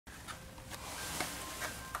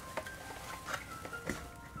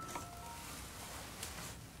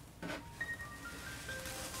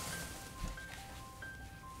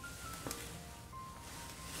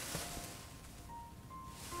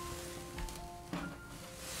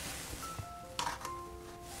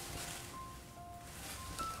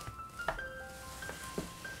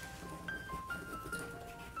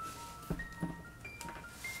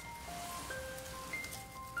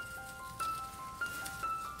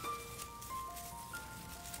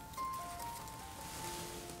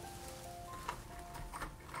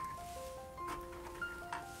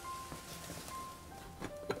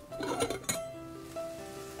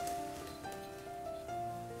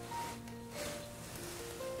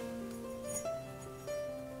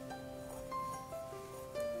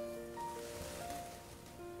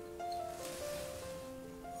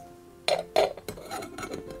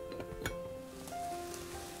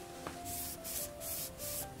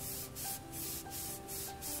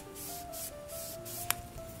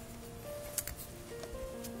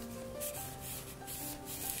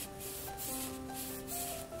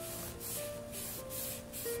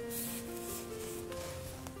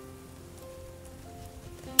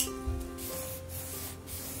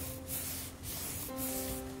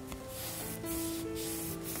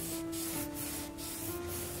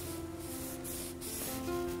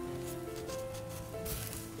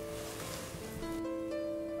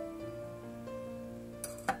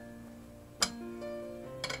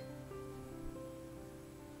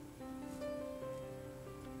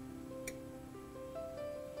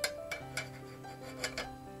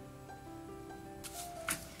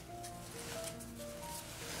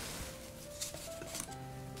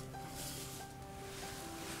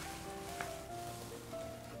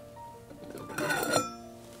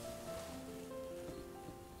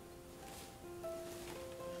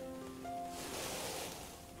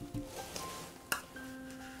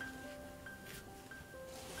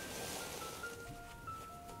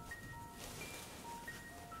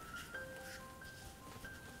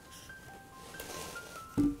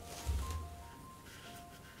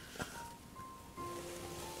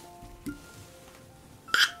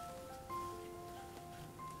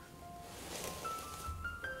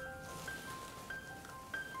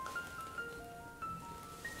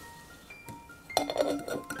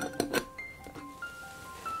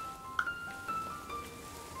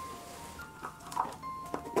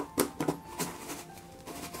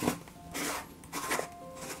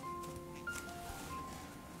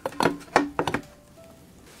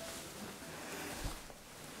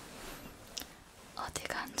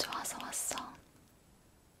어디가 안 좋아서 왔어?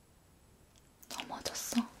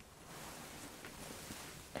 넘어졌어?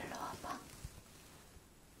 일로 와봐.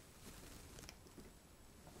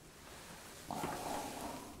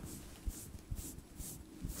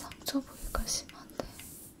 상처 부위가 심한데.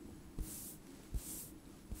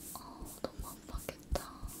 너무 아팠겠다.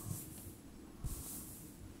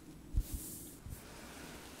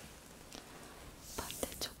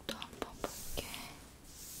 반대쪽도 한번 볼게.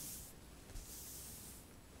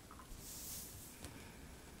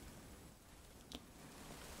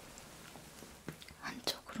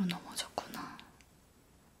 한쪽으로 넘어졌구나.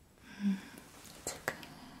 지금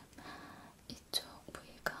이쪽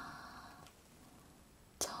부위가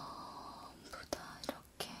전부 다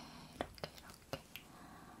이렇게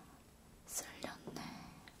쓸렸네.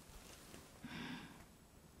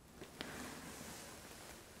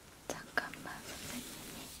 잠깐만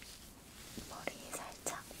선생님이 머리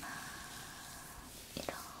살짝만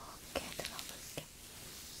이렇게 들어볼게.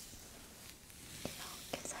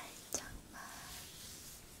 이렇게 살짝만.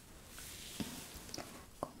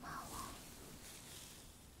 고마워.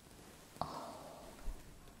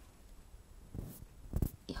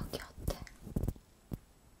 여기 어때?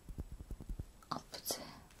 아프지?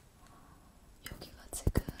 여기가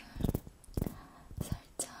지금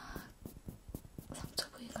살짝 상처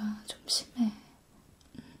부위가 좀 심해.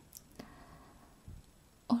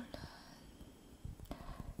 얼른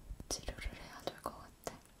치료를 해야 될 것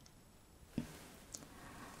같아.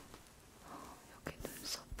 여기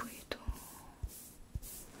눈썹 부위도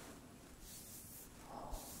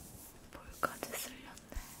볼까지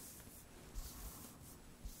쓸렸네.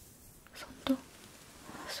 손도?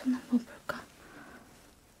 손 한번 볼까?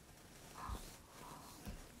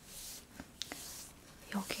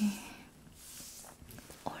 여기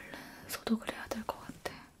얼른 소독을 해야 될 것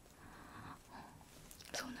같아.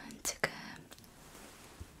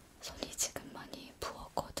 손이 지금 많이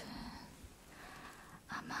부었거든.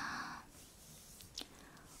 아마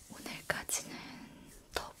오늘까지는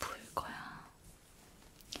더 부을 거야.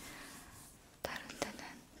 다른 데는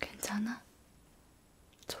괜찮아?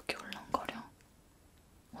 속이 울렁거려?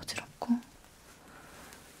 어지럽고?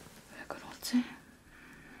 왜 그러지?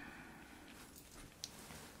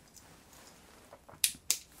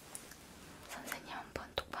 선생님 한번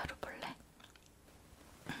똑바로 볼래?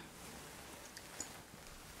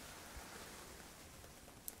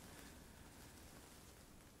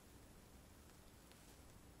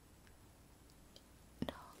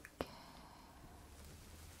 이렇게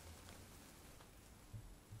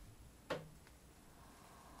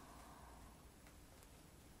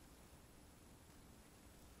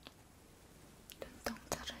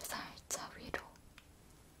눈동자를 살짝 위로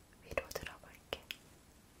들어볼게.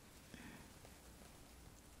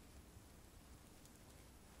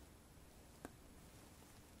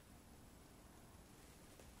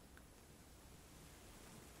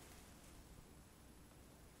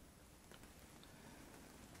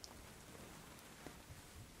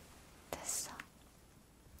 됐어.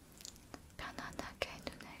 편안하게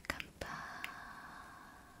눈을 깜빡.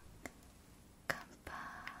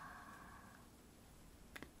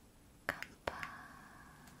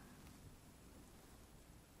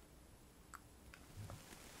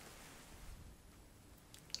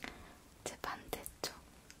 제 반대쪽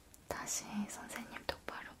다시 선생님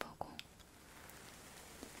똑바로 보고.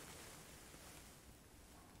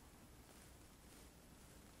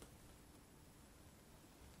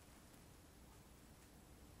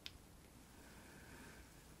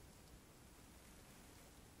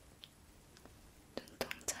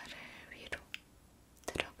 눈동자를 위로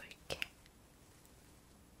들어볼게.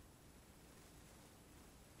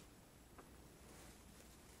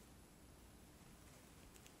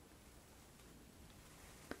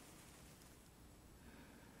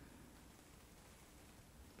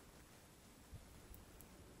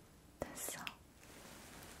 됐어.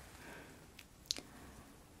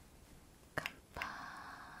 깜빡.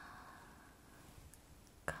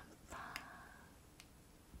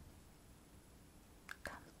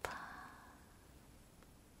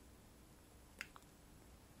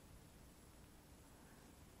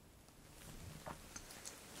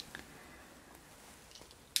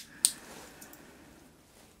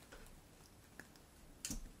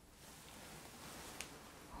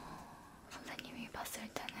 선생님이 봤을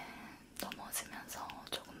때는 넘어지면서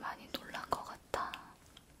조금 많이 놀란 것 같아.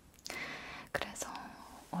 그래서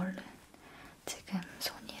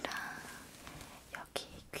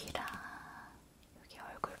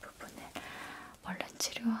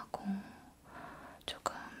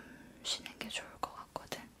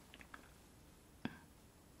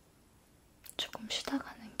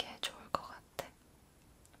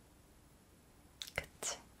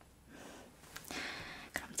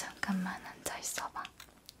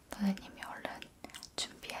선생님이 얼른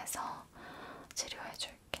준비해서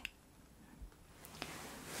치료해줄게.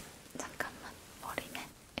 잠깐만, 머리는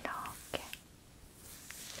이렇게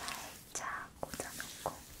살짝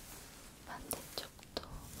꽂아놓고 반대쪽도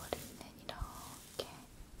머리는 이렇게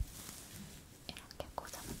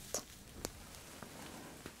꽂아놓자.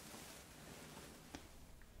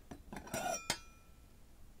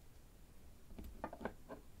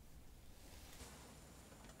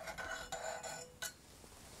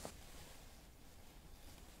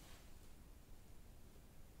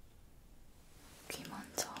 귀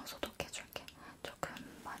먼저 소독해줄게. 조금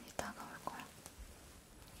많이 따가울 거야.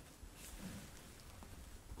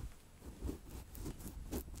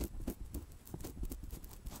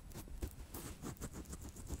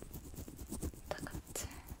 따갑지?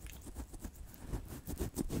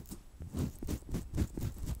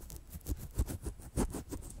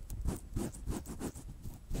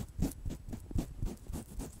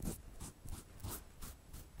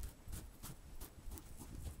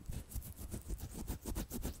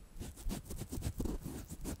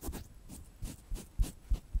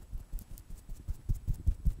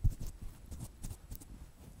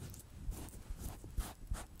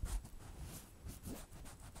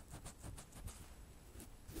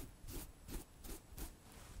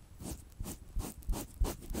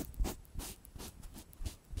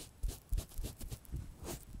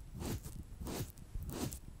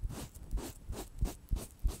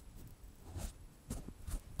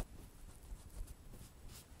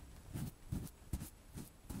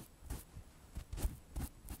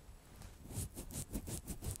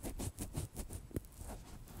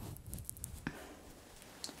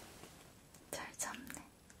 잘 참네.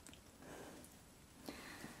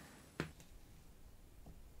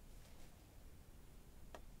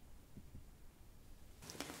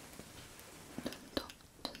 눈도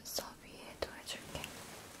눈썹 위에도 해줄게.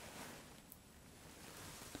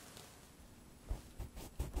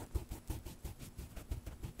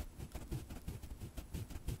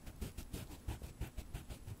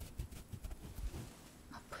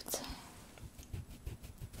 아프지?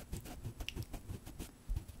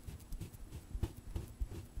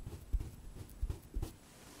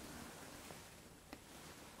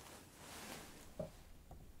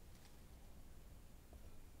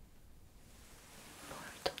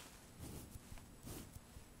 볼도.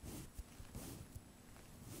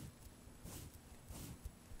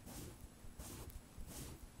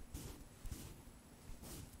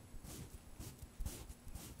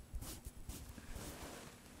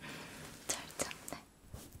 잘 참네.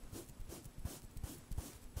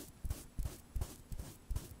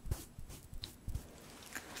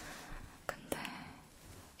 근데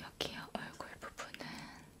여기 얼굴 부분은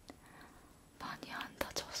많이 안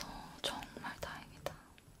다쳐서 정말 다행이다.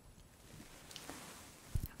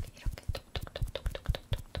 여기 이렇게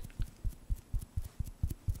톡톡톡톡톡톡톡톡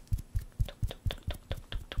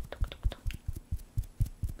톡톡톡톡톡톡톡톡톡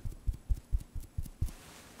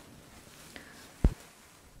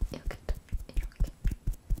여기도 이렇게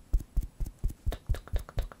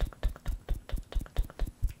톡톡톡톡톡톡톡톡톡톡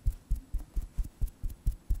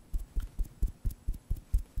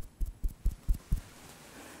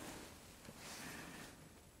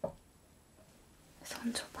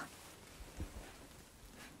손 줘봐.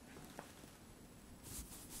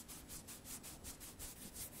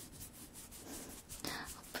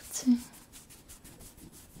 아프지?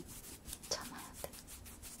 참아야 돼.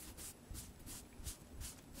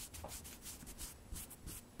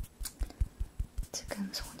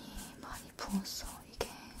 지금 손이 많이 부었어. 이게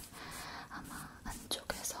아마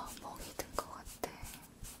안쪽에서 멍이 든 것 같아.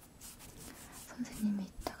 선생님이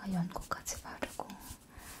이따가 연고까지 바르고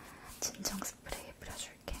진정 스프레이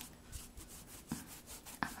뿌려줄게.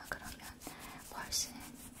 아마 그러면 훨씬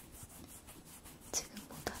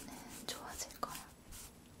지금보다는 좋아질 거야.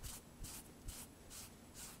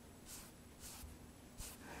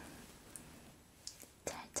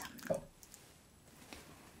 잘 참네.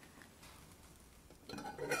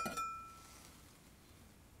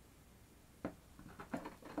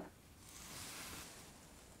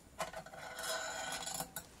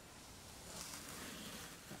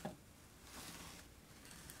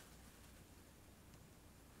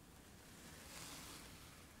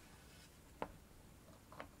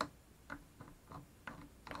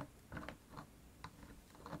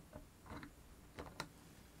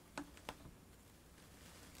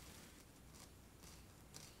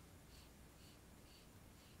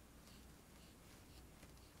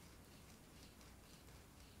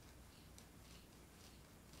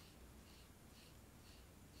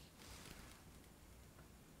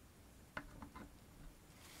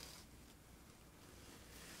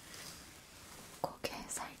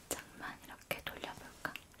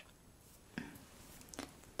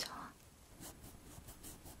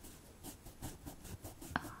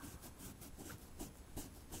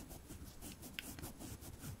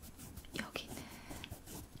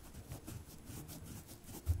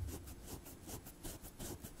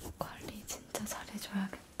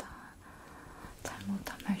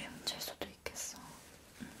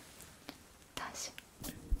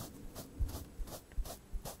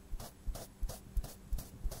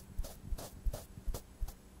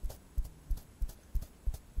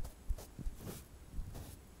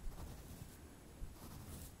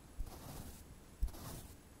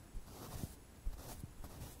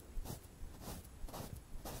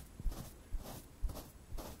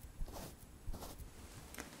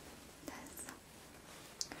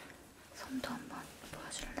 손도 한번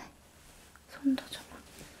보여줄래? 손도 좀.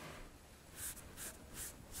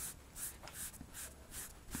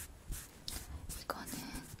 이거는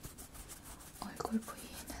얼굴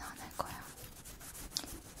부위에는 안 할 거야.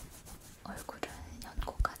 얼굴은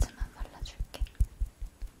연고까지만 발라줄게.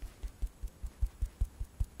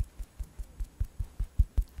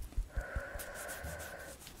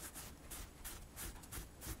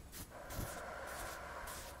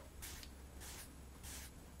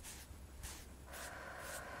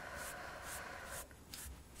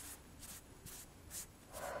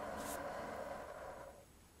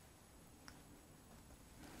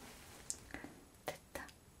 됐다.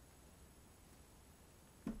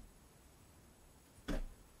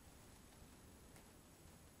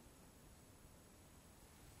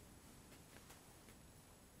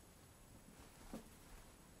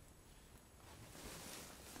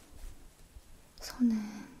 손은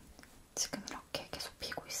지금 이렇게 계속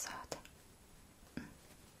펴고 있어야 돼.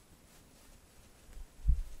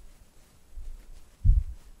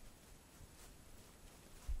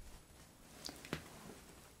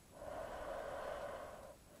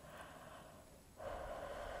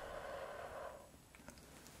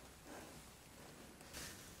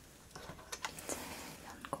 이제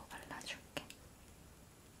연고 발라줄게.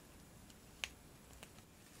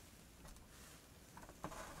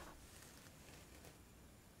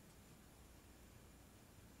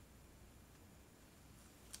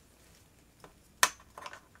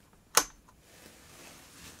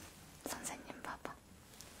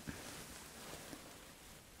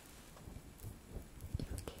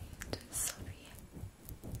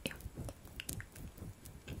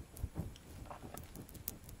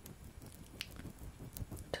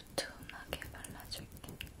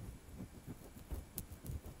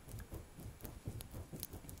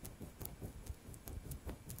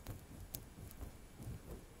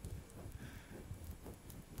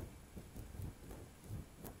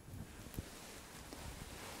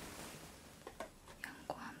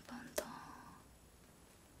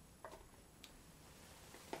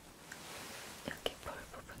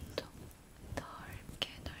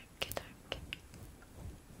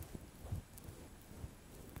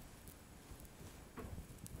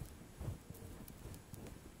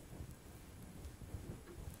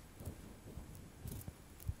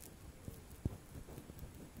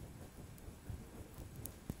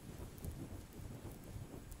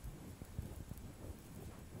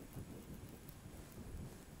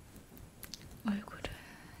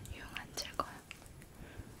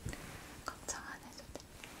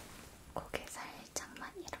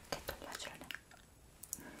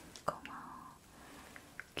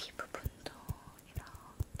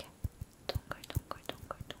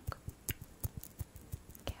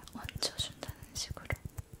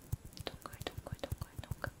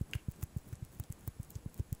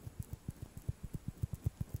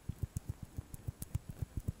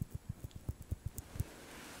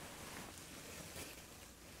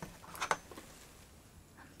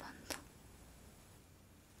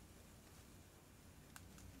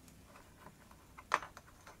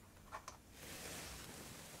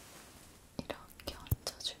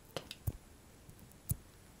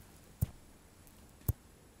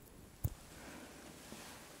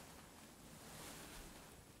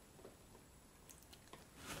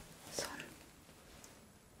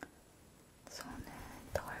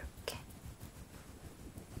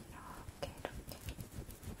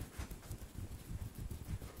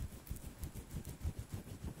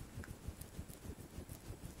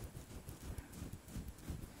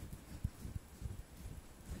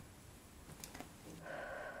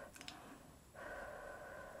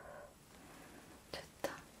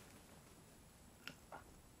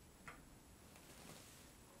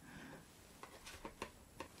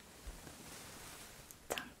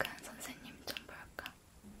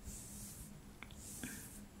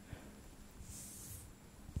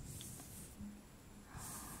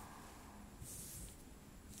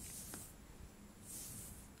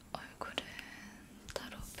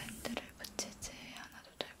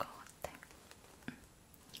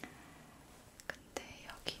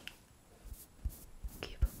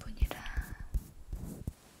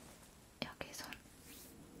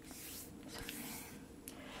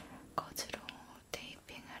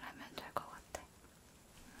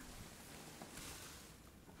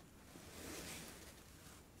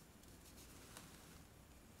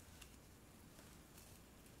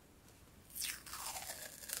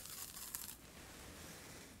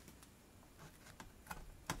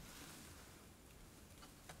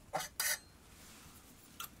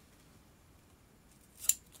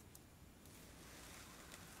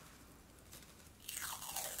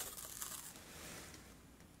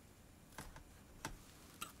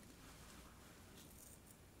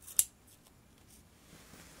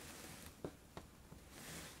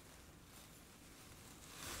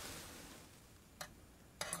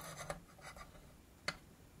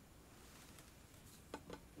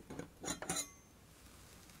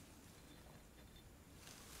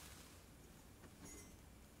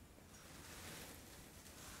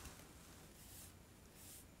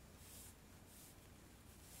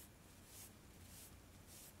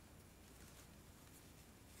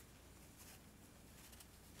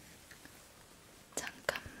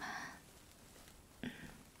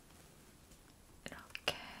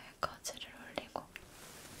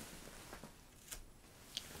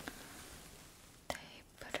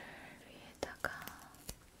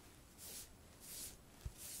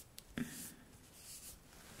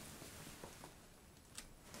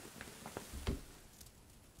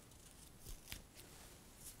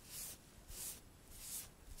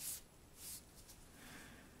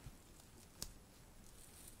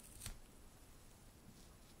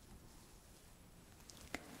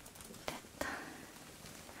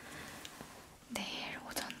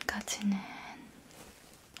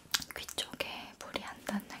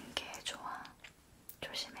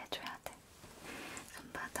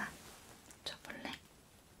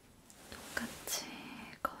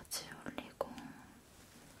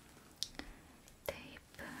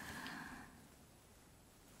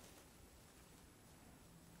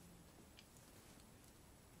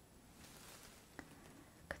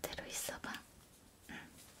 있어봐.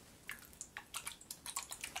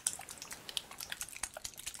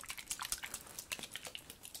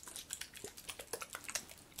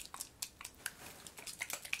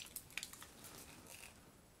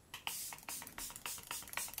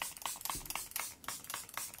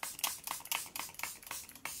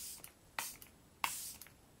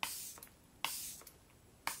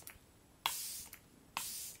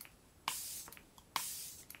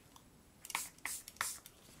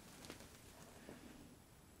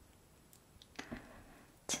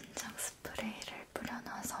 진정 스프레이를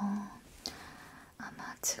뿌려놔서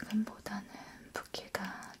아마 지금보다는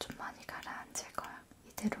붓기가 좀 많이 가라앉을 거야.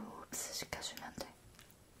 이대로 흡수시켜주면 돼.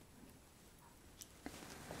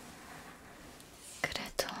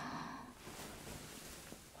 그래도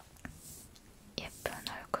예쁜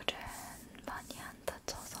얼굴은 많이 안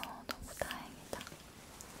다쳐서 너무 다행이다.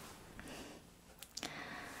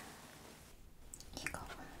 이거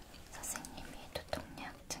선생님이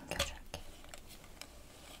두통약 챙겨줄게.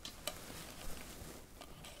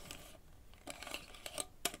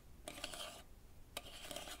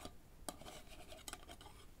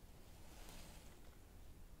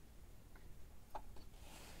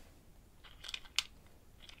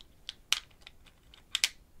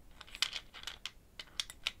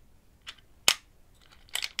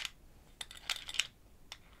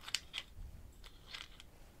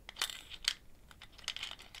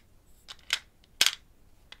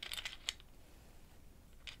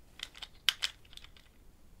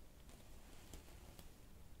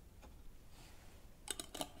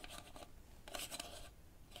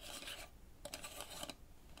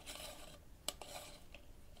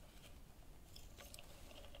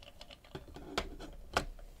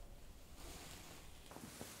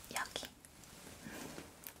 여기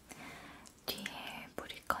뒤에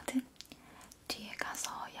물 있거든? 뒤에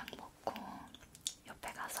가서 약 먹고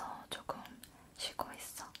옆에 가서 조금 쉬고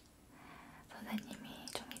있어. 선생님이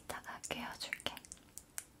좀 이따가 깨워줄게.